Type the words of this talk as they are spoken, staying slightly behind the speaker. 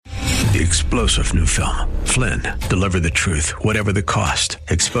The explosive new film, Flynn, deliver the truth, whatever the cost,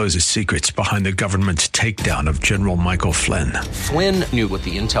 exposes secrets behind the government's takedown of General Michael Flynn. Flynn knew what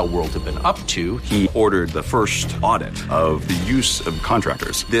the intel world had been up to. He ordered the first audit of the use of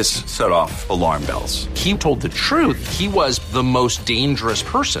contractors. This set off alarm bells. He told the truth. He was the most dangerous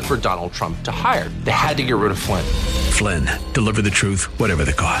person for Donald Trump to hire. They had to get rid of Flynn. Flynn, deliver the truth, whatever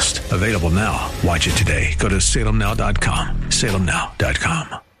the cost. Available now. Watch it today. Go to salemnow.com.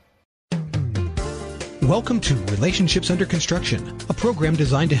 salemnow.com. Welcome to Relationships Under Construction, a program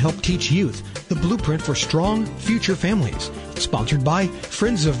designed to help teach youth the blueprint for strong future families. Sponsored by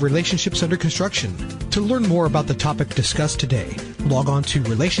Friends of Relationships Under Construction. To learn more about the topic discussed today, log on to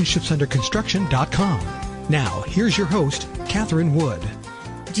relationshipsunderconstruction.com. Now, here's your host, Catherine Wood.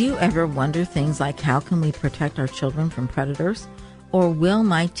 Do you ever wonder things like how can we protect our children from predators? Or will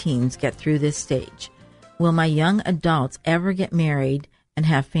my teens get through this stage? Will my young adults ever get married and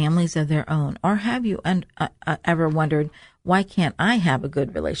have families of their own? Or have you ever wondered, why can't I have a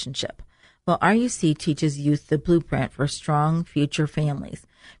good relationship? Well, RUC teaches youth the blueprint for strong future families.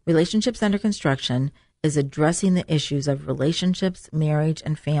 Relationships Under Construction is addressing the issues of relationships, marriage,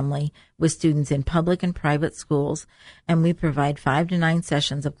 and family with students in public and private schools, and we provide 5 to 9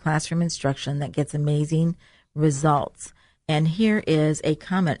 sessions of classroom instruction that gets amazing results. And here is a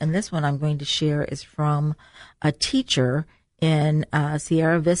comment, and this one I'm going to share is from a teacher in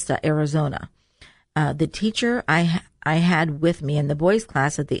Sierra Vista, Arizona. The teacher I had with me in the boys'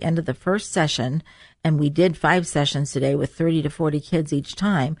 class at the end of the first session, and we did 5 sessions today with 30 to 40 kids each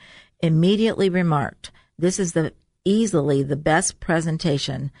time, immediately remarked, "This is easily the best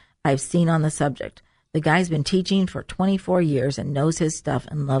presentation I've seen on the subject. The guy's been teaching for 24 years and knows his stuff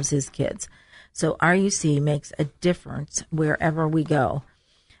and loves his kids." So RUC makes a difference wherever we go.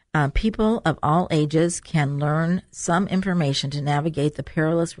 People of all ages can learn some information to navigate the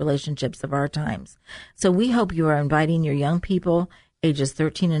perilous relationships of our times. So we hope you are inviting your young people ages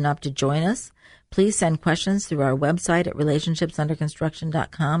 13 and up to join us. Please send questions through our website at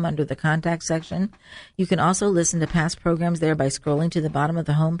relationshipsunderconstruction.com under the contact section. You can also listen to past programs there by scrolling to the bottom of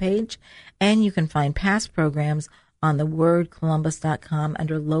the homepage. And you can find past programs on thewordcolumbus.com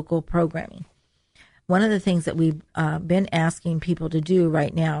under local programming. One of the things that we've been asking people to do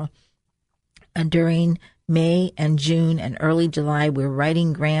right now during May and June and early July, we're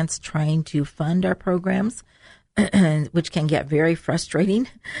writing grants trying to fund our programs, which can get very frustrating.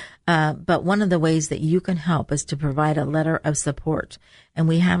 But one of the ways that you can help is to provide a letter of support. And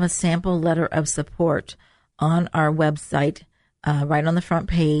we have a sample letter of support on our website, right on the front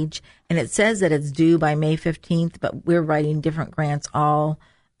page. And it says that it's due by May 15th, but we're writing different grants all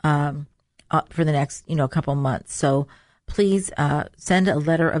for the next, couple months. So please send a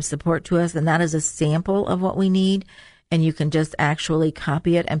letter of support to us, and that is a sample of what we need. And you can just actually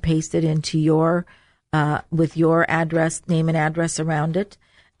copy it and paste it into your with your address, name and address around it,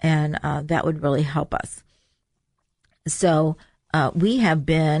 and that would really help us. So we have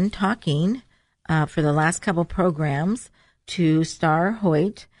been talking for the last couple programs to Star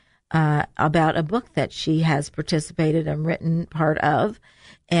Hoyt about a book that she has participated and written part of.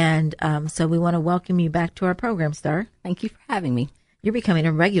 And so we want to welcome you back to our program, Star. Thank you for having me. You're becoming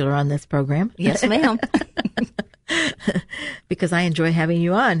a regular on this program. Yes, ma'am. Because I enjoy having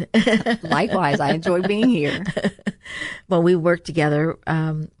you on. Likewise, I enjoy being here. Well, we work together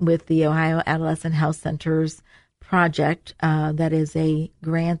with the Ohio Adolescent Health Centers project. That is a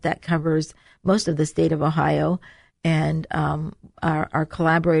grant that covers most of the state of Ohio. And our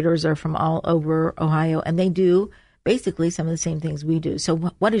collaborators are from all over Ohio, and they do basically some of the same things we do. So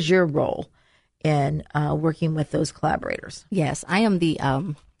what is your role in working with those collaborators? Yes, I am the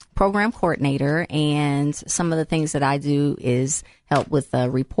program coordinator, and some of the things that I do is help with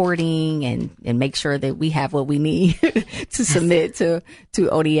reporting and make sure that we have what we need to submit to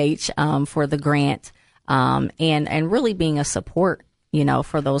ODH for the grant, and really being a support,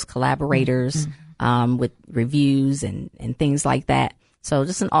 for those collaborators with reviews and things like that. So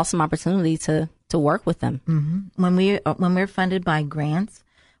just an awesome opportunity to work with them. Mm-hmm. When we're funded by grants,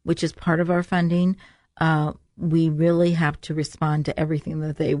 which is part of our funding, we really have to respond to everything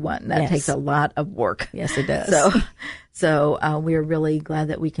that they want. That takes a lot of work. Yes, it does. So we're really glad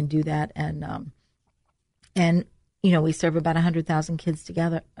that we can do that. And we serve about 100,000 kids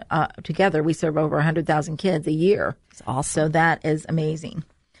together. Together, we serve over 100,000 kids a year. It's awesome. So that is amazing.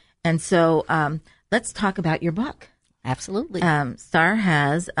 And so let's talk about your book. Absolutely. Star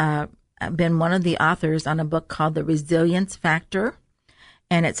has been one of the authors on a book called The Resilience Factor.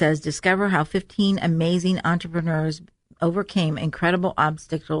 And it says, discover how 15 amazing entrepreneurs overcame incredible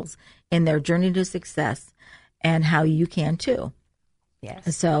obstacles in their journey to success and how you can too.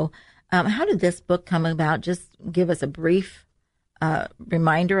 Yes. So How did this book come about? Just give us a brief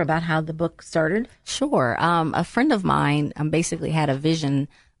reminder about how the book started. Sure. A friend of mine basically had a vision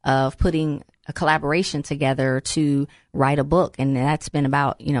of putting a collaboration together to write a book. And that's been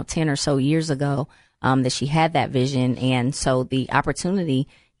about, 10 or so years ago that she had that vision. And so the opportunity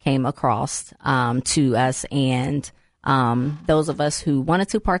came across to us, and those of us who wanted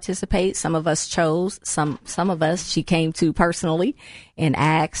to participate, some of us chose, some of us she came to personally and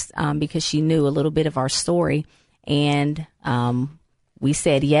asked because she knew a little bit of our story. And we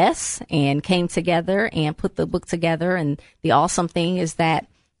said yes and came together and put the book together. And the awesome thing is that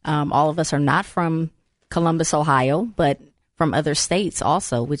all of us are not from Columbus, Ohio, but from other states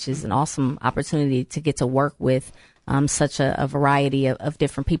also, which is an awesome opportunity to get to work with such a variety of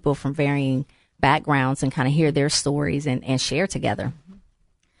different people from varying backgrounds and kind of hear their stories and share together.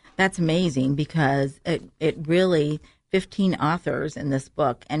 That's amazing, because it really 15 authors in this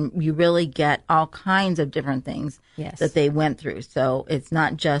book, and you really get all kinds of different things that they went through. So it's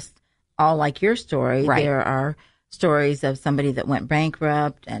not just all like your story. Right. There are stories of somebody that went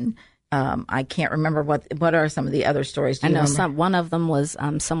bankrupt, and I can't remember what are some of the other stories. Do you remember? One of them was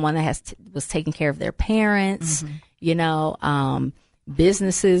someone that was taking care of their parents,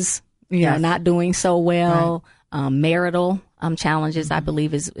 businesses, not doing so well, marital challenges, I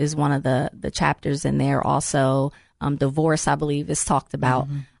believe is one of the chapters in there. Also, divorce, I believe, is talked about,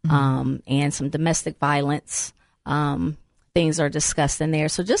 and some domestic violence things are discussed in there.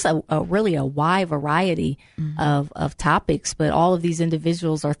 So just a really wide variety of topics, but all of these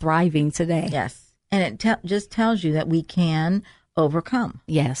individuals are thriving today. Yes. And it just tells you that we can overcome.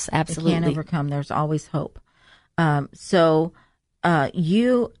 Yes, absolutely. We can overcome. There's always hope. So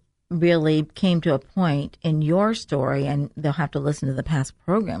you really came to a point in your story, and they'll have to listen to the past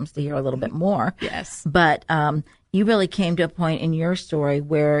programs to hear a little bit more. Yes. But you really came to a point in your story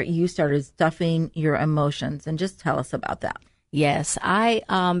where you started stuffing your emotions, and just tell us about that. Yes, I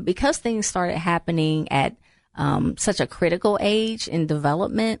because things started happening at such a critical age in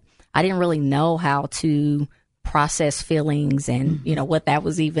development, I didn't really know how to process feelings and what that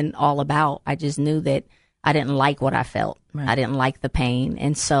was even all about. I just knew that I didn't like what I felt. Right. I didn't like the pain,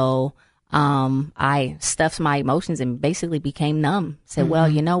 and so I stuffed my emotions and basically became numb. Said, well,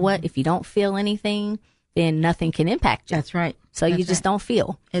 you know what? If you don't feel anything, then nothing can impact you. That's right. So you just don't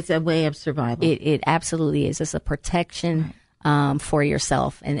feel. It's a way of survival. It absolutely is. It's a protection for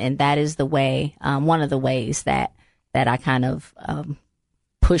yourself. And that is the way, one of the ways that I kind of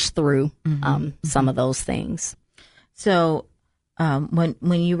push through some of those things. So when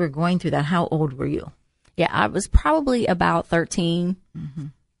you were going through that, how old were you? Yeah, I was probably about 13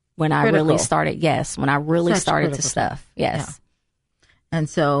 when I really started. Yes, when I really started to stuff. Yes. Yeah. And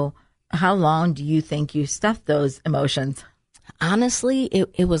so how long do you think you stuffed those emotions? Honestly,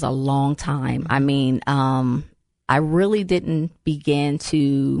 it was a long time. I mean, I really didn't begin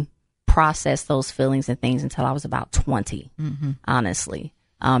to process those feelings and things until I was about 20, honestly,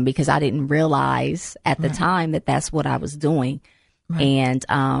 because I didn't realize at the time that that's what I was doing. Right.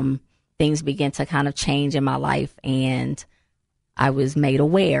 And things began to kind of change in my life, and I was made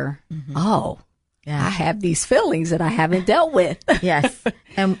aware, I have these feelings that I haven't dealt with. Yes.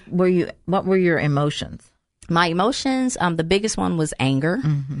 And what were your emotions? My emotions, the biggest one was anger,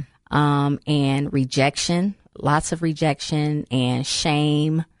 and rejection, lots of rejection and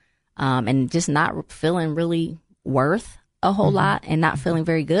shame, and just not feeling really worth a whole lot, and not feeling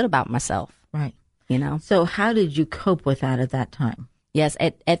very good about myself. Right. So how did you cope with that at that time? Yes.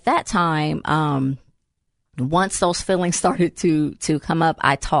 At that time, once those feelings started to come up,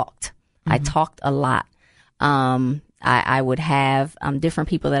 I talked. I talked a lot. I would have different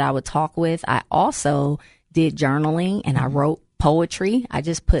people that I would talk with. I also did journaling, and I wrote poetry. I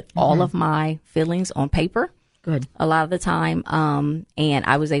just put all of my feelings on paper. Good. A lot of the time. And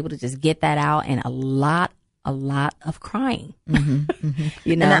I was able to just get that out, and a lot of crying.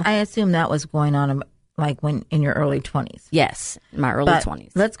 And I assume that was going on like when in your early 20s. Yes, my early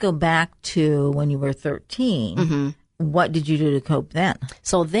 20s. Let's go back to when you were 13. What did you do to cope then?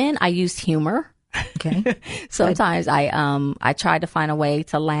 So then I used humor. Okay. Sometimes I tried to find a way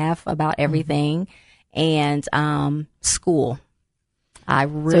to laugh about everything, and school.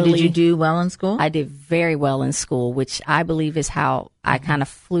 So did you do well in school? I did very well in school, which I believe is how I kind of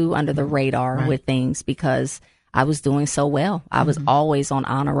flew under the radar with things, because I was doing so well. I was always on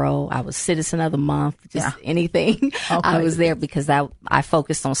honor roll. I was citizen of the month, just anything. I was there because I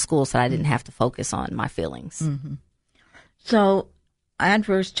focused on school, so I didn't have to focus on my feelings. So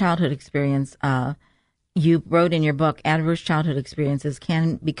adverse childhood experience, you wrote in your book, adverse childhood experiences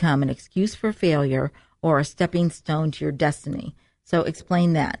can become an excuse for failure or a stepping stone to your destiny. So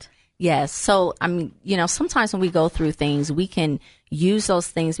explain that. Yes. So, I mean, sometimes when we go through things, we can use those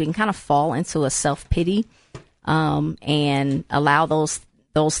things. We can kind of fall into a self-pity and allow those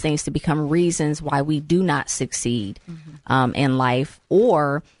things to become reasons why we do not succeed in life.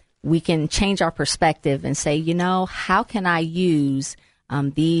 Or we can change our perspective and say, how can I use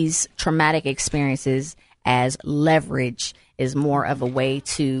these traumatic experiences as leverage, is more of a way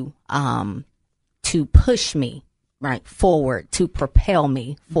to push me forward, to propel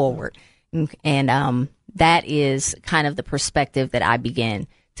me forward. And that is kind of the perspective that I began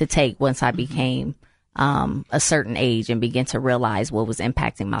to take once I became a certain age and began to realize what was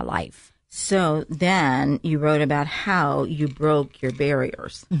impacting my life. So then you wrote about how you broke your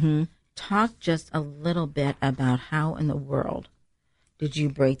barriers. Mm-hmm. Talk just a little bit about how in the world did you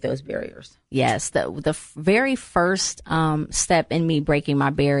break those barriers? Yes, the very first step in me breaking my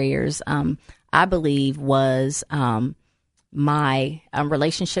barriers, I believe, was my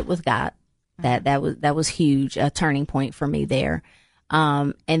relationship with God. That was huge, a turning point for me there.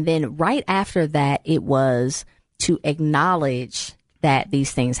 And then right after that, it was to acknowledge that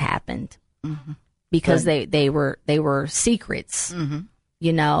these things happened, because they were secrets, and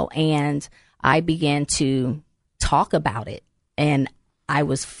I began to talk about it, and I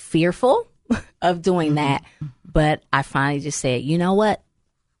was fearful of doing that, but I finally just said, you know what?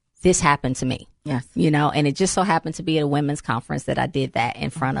 This happened to me. Yes. And it just so happened to be at a women's conference that I did that in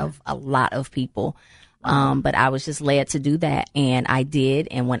front of a lot of people. But I was just led to do that, and I did.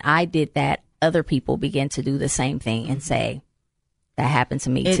 And when I did that, other people began to do the same thing and say, that happened to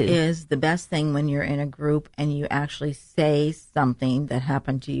me too. It is the best thing when you're in a group and you actually say something that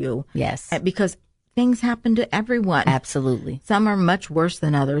happened to you. Yes. Because things happen to everyone. Absolutely. Some are much worse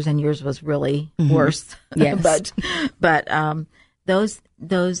than others, and yours was really worse. Yes. but those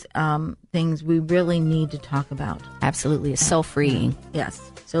things we really need to talk about. Absolutely. It's so freeing.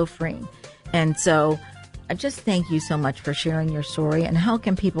 Yes, so freeing. And so I just thank you so much for sharing your story. And how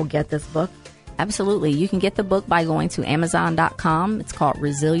can people get this book? Absolutely. You can get the book by going to Amazon.com. It's called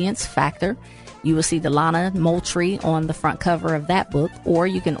Resilience Factor. You will see Delana Moultrie on the front cover of that book, or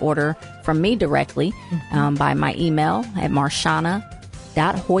you can order from me directly by my email at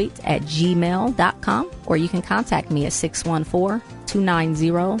marshana.hoyt@gmail.com, or you can contact me at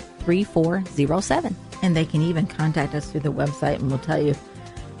 614-290-3407. And they can even contact us through the website, and we'll tell you,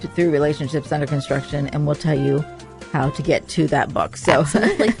 through Relationships Under Construction, and we'll tell you how to get to that book. So,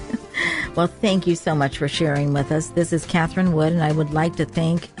 absolutely. Well, thank you so much for sharing with us. This is Catherine Wood, and I would like to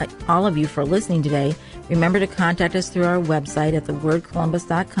thank all of you for listening today. Remember to contact us through our website at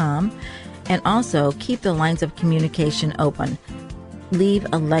thewordcolumbus.com, and also keep the lines of communication open. Leave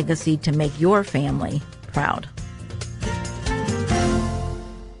a legacy to make your family proud.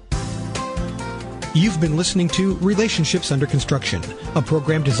 You've been listening to Relationships Under Construction, a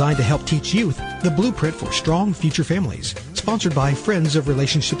program designed to help teach youth the blueprint for strong future families, sponsored by Friends of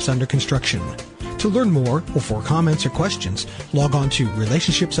Relationships Under Construction. To learn more or for comments or questions, log on to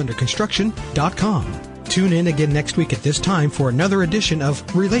relationshipsunderconstruction.com. Tune in again next week at this time for another edition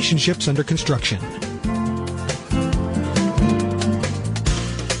of Relationships Under Construction.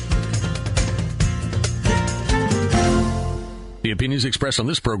 The opinions expressed on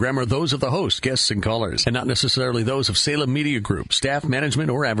this program are those of the host, guests, and callers, and not necessarily those of Salem Media Group, staff, management,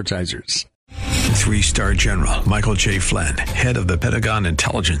 or advertisers. 3-star General Michael J. Flynn, head of the Pentagon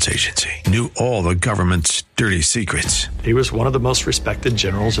Intelligence Agency, knew all the government's dirty secrets. He was one of the most respected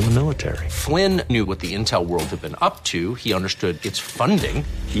generals in the military. Flynn knew what the intel world had been up to. He understood its funding.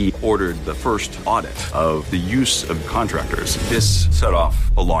 He ordered the first audit of the use of contractors. This set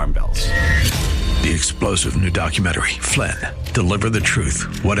off alarm bells. The explosive new documentary, Flynn, Deliver the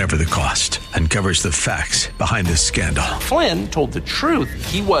Truth, Whatever the Cost, uncovers the facts behind this scandal. Flynn told the truth.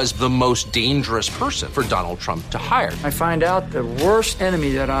 He was the most dangerous person for Donald Trump to hire. I find out the worst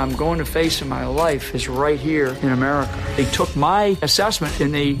enemy that I'm going to face in my life is right here in America. They took my assessment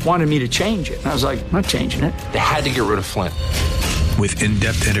and they wanted me to change it. And I was like, I'm not changing it. They had to get rid of Flynn. With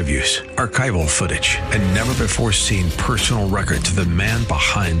in-depth interviews, archival footage, and never-before-seen personal records of the man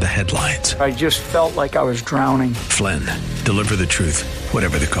behind the headlines. I just felt like I was drowning. Flynn, Deliver the Truth,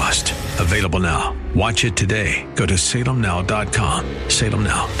 Whatever the Cost. Available now. Watch it today. Go to salemnow.com.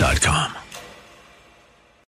 salemnow.com.